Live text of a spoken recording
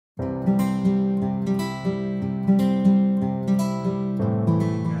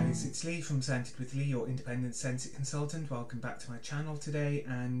Scented with Lee, your independent Scentsy consultant. Welcome back to my channel today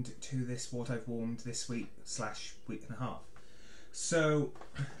and to this what I've warmed this week / week and a half. So,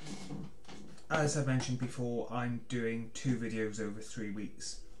 as I mentioned before, I'm doing 2 videos over 3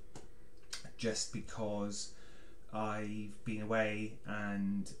 weeks just because I've been away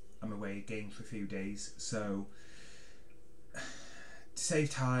and I'm away again for a few days. So, to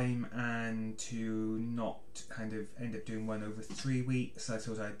save time and to not kind of end up doing one over 3 weeks, I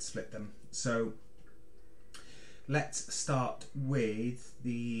thought I'd split them. So let's start with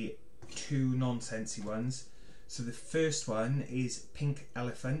the 2 non-Scentsy ones. So the first one is Pink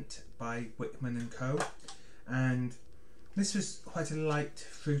Elephant by Wickman & Co. And this was quite a light,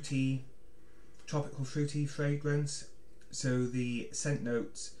 fruity, tropical fruity fragrance. So the scent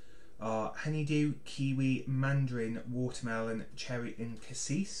notes are honeydew, kiwi, mandarin, watermelon, cherry and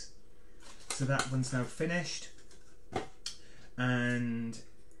cassis. So that one's now finished. And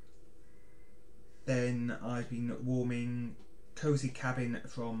then I've been warming Cozy Cabin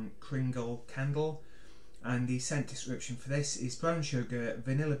from Kringle Candle. And the scent description for this is brown sugar,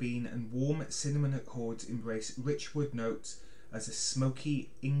 vanilla bean and warm cinnamon accords embrace rich wood notes as a smoky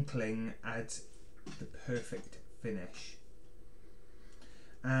inkling adds the perfect finish.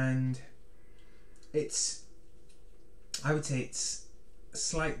 And I would say it's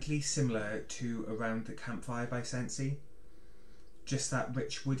slightly similar to Around the Campfire by Scentsy. Just that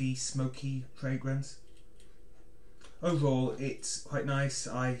rich, woody, smoky fragrance. Overall, it's quite nice.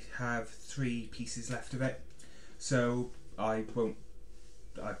 I have 3 pieces left of it, so I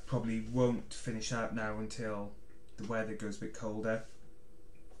probably won't finish that now until the weather goes a bit colder.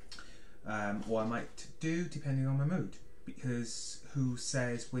 Or I might do, depending on my mood. Because who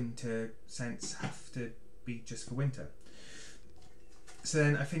says winter scents have to be just for winter? So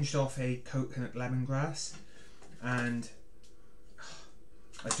then I finished off a coconut lemongrass, and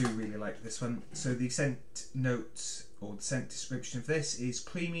I do really like this one. So the scent notes or the scent description of this is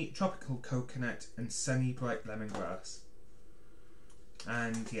creamy tropical coconut and sunny bright lemongrass.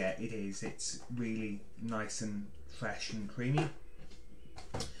 And yeah, it is. It's really nice and fresh and creamy.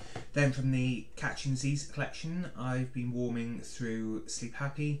 Then from the Catching Z's collection, I've been warming through Sleep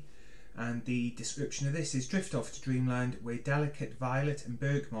Happy, and the description of this is drift off to dreamland where delicate violet and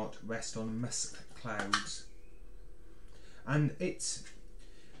bergamot rest on musk clouds. And it's,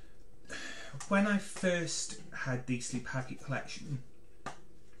 when I first had the Sleep Happy collection,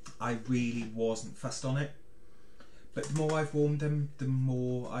 I really wasn't fussed on it, but the more I've warmed them, the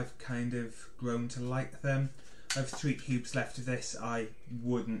more I've kind of grown to like them. I have 3 cubes left of this. I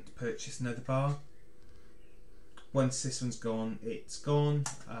wouldn't purchase another bar. Once this one's gone, it's gone.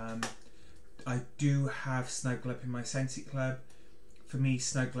 I do have Snuggle Up in my Scentsy Club. For me,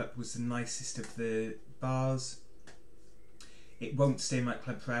 Snuggle Up was the nicest of the bars. It won't stay in my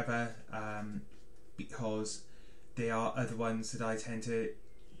club forever because there are other ones that I tend to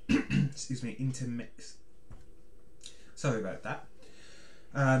excuse me, intermix. Sorry about that.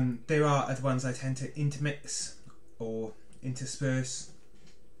 There are other ones I tend to intermix or intersperse,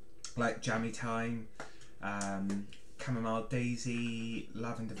 like Jammy Time, Chamomile Daisy,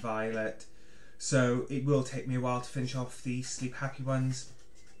 Lavender Violet. So it will take me a while to finish off the Sleep Happy ones,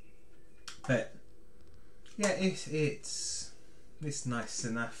 but yeah, it's nice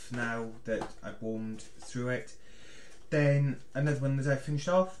enough now that I've warmed through it. Then another one that I finished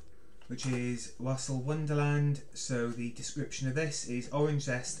off, which is Wassail Wonderland. So the description of this is orange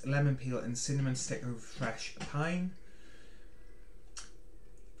zest, lemon peel and cinnamon stick over fresh pine.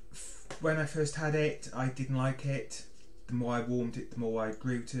 When I first had it, I didn't like it. The more I warmed it, the more I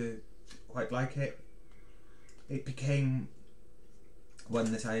grew to quite like it. It became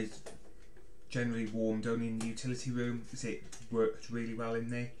one that I generally warmed only in the utility room because it worked really well in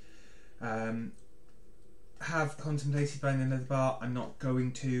there. Have contemplated buying another bar. I'm not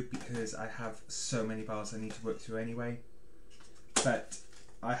going to because I have so many bars I need to work through anyway, but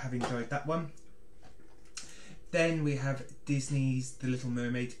I have enjoyed that one. Then we have Disney's The Little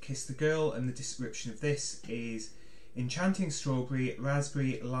Mermaid Kiss the Girl, and the description of this is enchanting strawberry,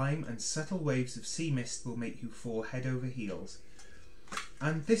 raspberry, lime and subtle waves of sea mist will make you fall head over heels.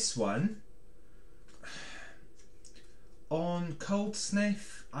 And this one, on cold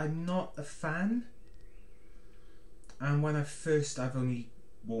sniff, I'm not a fan. And when I've only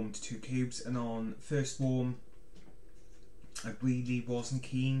warmed 2 cubes, and on first warm I really wasn't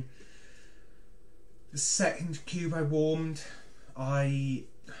keen. The second cube I warmed, probably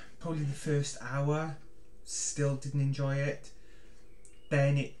the first hour still didn't enjoy it.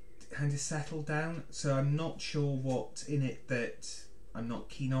 Then it kind of settled down, so I'm not sure what's in it that I'm not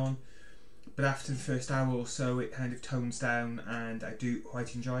keen on. But after the first hour or so it kind of tones down and I do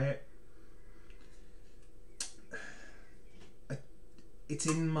quite enjoy it. it's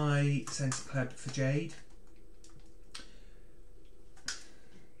in my Scentsy Club for Jade.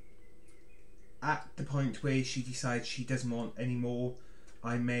 At the point where she decides she doesn't want any more,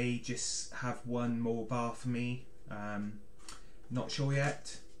 I may just have one more bar for me. Not sure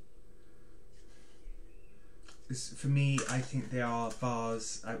yet. For me, I think there are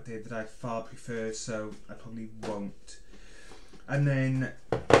bars out there that I far prefer, so I probably won't. And then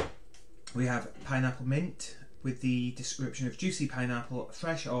we have Pineapple Mint with the description of juicy pineapple,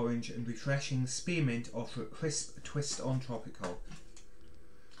 fresh orange and refreshing spearmint offer a crisp twist on tropical.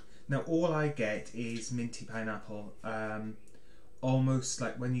 Now all I get is minty pineapple, almost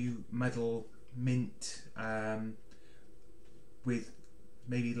like when you muddle mint with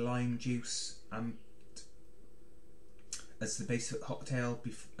maybe lime juice as the base of the cocktail,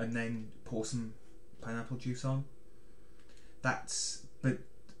 and then pour some pineapple juice on. That's but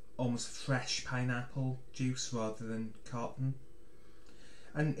almost fresh pineapple juice rather than carton.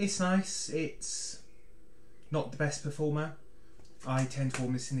 And it's nice. It's not the best performer. I tend to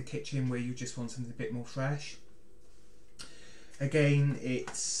warm this in the kitchen where you just want something a bit more fresh. Again,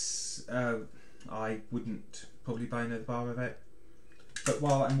 it's I wouldn't probably buy another bar of it, but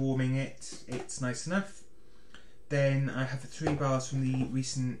while I'm warming it, it's nice enough. Then I have the 3 bars from the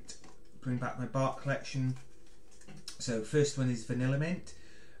recent Bring Back My Bark collection. So first one is Vanilla Mint,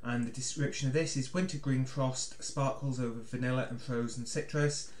 and the description of this is winter green frost sparkles over vanilla and frozen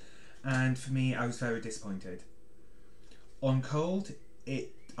citrus, and for me, I was very disappointed. On cold,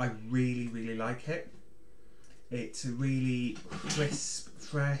 I really like it. It's a really crisp,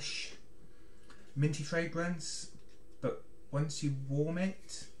 fresh, minty fragrance, but once you warm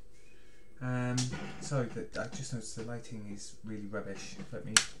it, sorry, but I just noticed the lighting is really rubbish. Let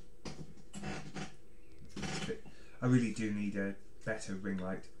me. I really do need a better ring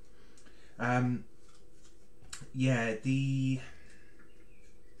light. Yeah, the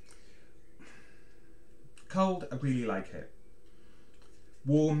cold, I really like it.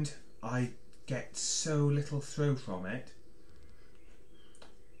 Warmed, I get so little throw from it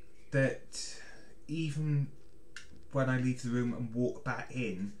that even when I leave the room and walk back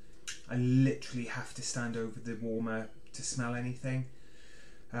in, I literally have to stand over the warmer to smell anything.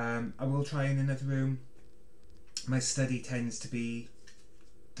 I will try in another room. My study tends to be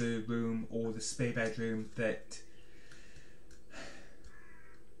the room or the spare bedroom that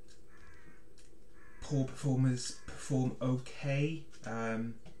poor performers perform okay.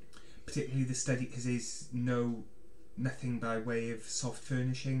 Particularly the study, because there's nothing by way of soft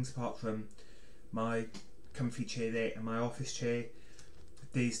furnishings apart from my comfy chair there and my office chair.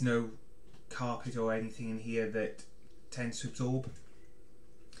 There's no carpet or anything in here that tends to absorb.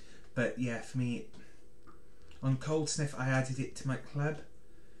 But yeah, for me, on Cold Sniff I added it to my club,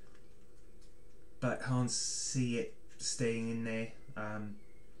 but I can't see it staying in there.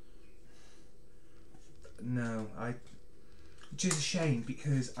 No, which is a shame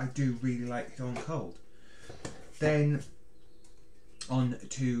because I do really like it on cold. Then on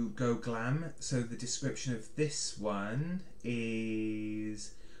to Go Glam. So the description of this one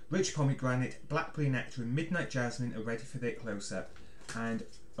is rich pomegranate, blackberry nectar and midnight jasmine are ready for their close-up, and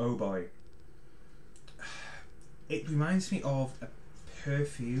oh boy, it reminds me of a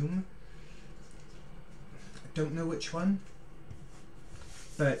perfume. I don't know which one,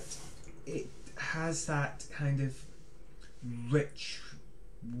 but it has that kind of rich,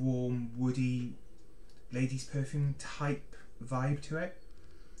 warm, woody ladies' perfume type vibe to it.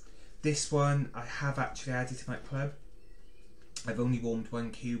 This one I have actually added to my club. I've only warmed 1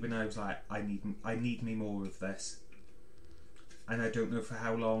 cube and I was like, I need me more of this. And I don't know for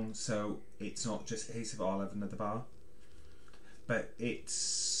how long, so it's not just a case of, oh, I'll have another bar. But it's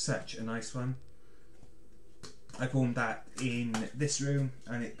such a nice one. I've warmed that in this room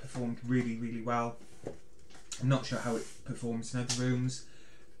and it performed really well. I'm not sure how it performs in other rooms,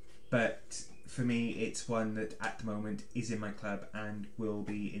 but for me it's one that at the moment is in my club and will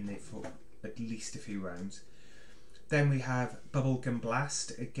be in there for at least a few rounds. Then we have Bubblegum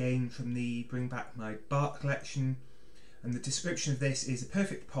Blast, again from the Bring Back My Bark collection, and the description of this is a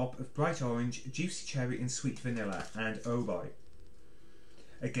perfect pop of bright orange, juicy cherry and sweet vanilla, and oh boy,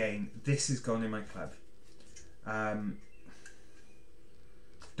 again this has gone in my club.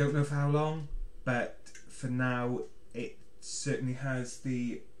 Don't know for how long, but for now it certainly has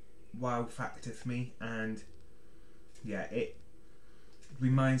the wow factor for me, and yeah, it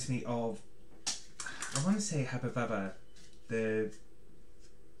reminds me of, I want to say Hubba Bubba, the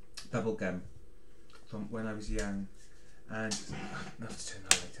bubblegum from when I was young, and I have to turn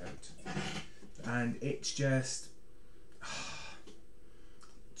the light out, and it's just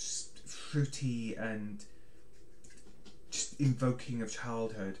fruity and just just invoking of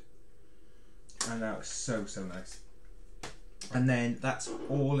childhood, and that was so nice. And then that's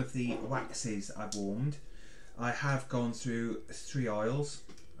all of the waxes I've warmed. I have gone through 3 oils,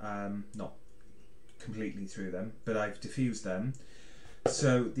 not completely through them, but I've diffused them.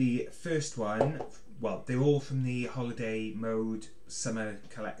 So the first one, well, they're all from the holiday mode summer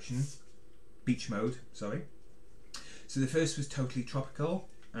collection, beach mode, sorry. So the first was Totally Tropical,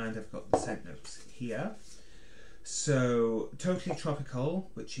 and I've got the scent notes here. So Totally Tropical,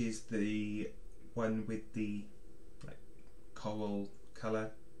 which is the one with the like coral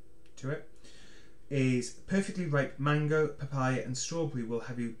colour to it, is perfectly ripe mango, papaya and strawberry will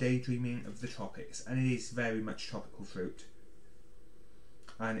have you daydreaming of the tropics, and it is very much tropical fruit,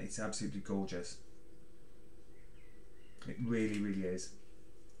 and it's absolutely gorgeous. It really is.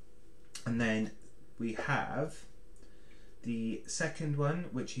 And then we have the second one,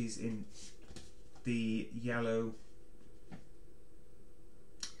 which is in the yellow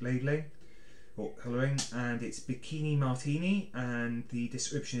labelling or colouring, and it's Bikini Martini, and the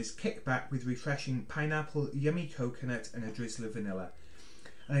description is kick back with refreshing pineapple, yummy coconut and a drizzle of vanilla.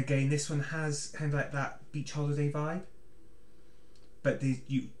 And again, this one has kind of like that beach holiday vibe, but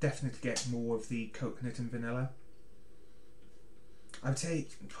you definitely get more of the coconut and vanilla. I would say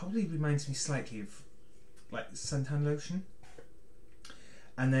it probably reminds me slightly of like suntan lotion.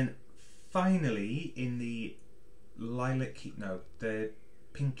 And then finally, in the the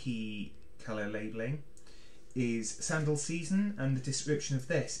pinky colour labelling, is Sandal Season, and the description of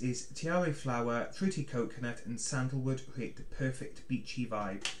this is tiare flower, fruity coconut and sandalwood create the perfect beachy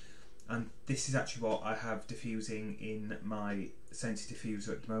vibe. And this is actually what I have diffusing in my Scentsy diffuser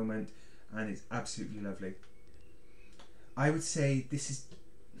at the moment, and it's absolutely lovely. I would say this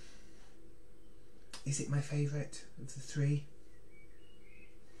is it my favourite of the 3?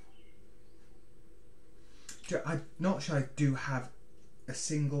 I'm not sure I do have a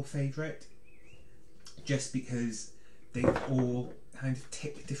single favourite, just because they all kind of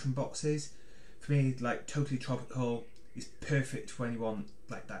tick different boxes. For me, like Totally Tropical is perfect when you want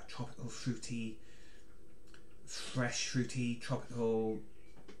like that tropical fruity, fresh fruity tropical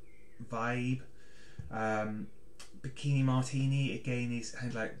vibe. Bikini Martini again is kind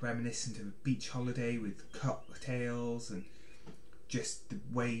of like reminiscent of a beach holiday with cocktails and just the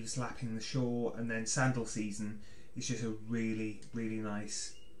waves lapping the shore. And then Sandal Season is just a really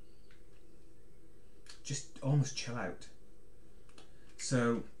nice, just almost chill out.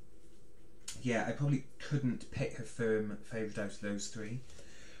 So yeah, I probably couldn't pick a firm favourite out of those 3,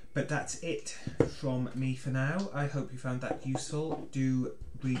 but that's it from me for now. I hope you found that useful. Do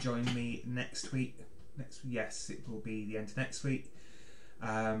rejoin me next week. Yes, it will be the end of next week.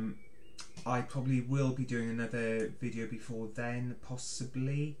 I probably will be doing another video before then,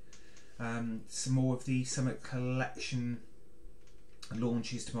 possibly. Some more of the summer collection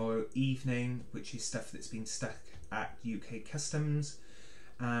launches tomorrow evening, which is stuff that's been stuck at UK Customs.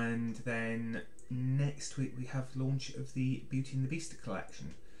 And then next week we have launch of the Beauty and the Beast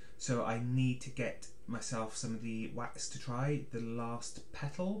collection. So I need to get myself some of the wax to try. The Last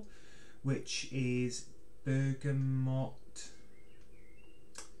Petal, which is bergamot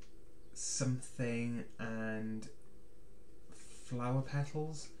something and flower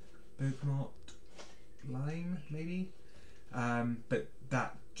petals, bergamot lime maybe, but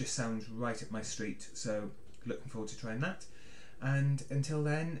that just sounds right up my street, so looking forward to trying that. And until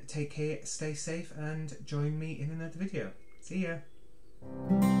then, take care, stay safe and join me in another video. See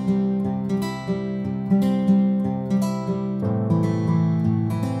ya.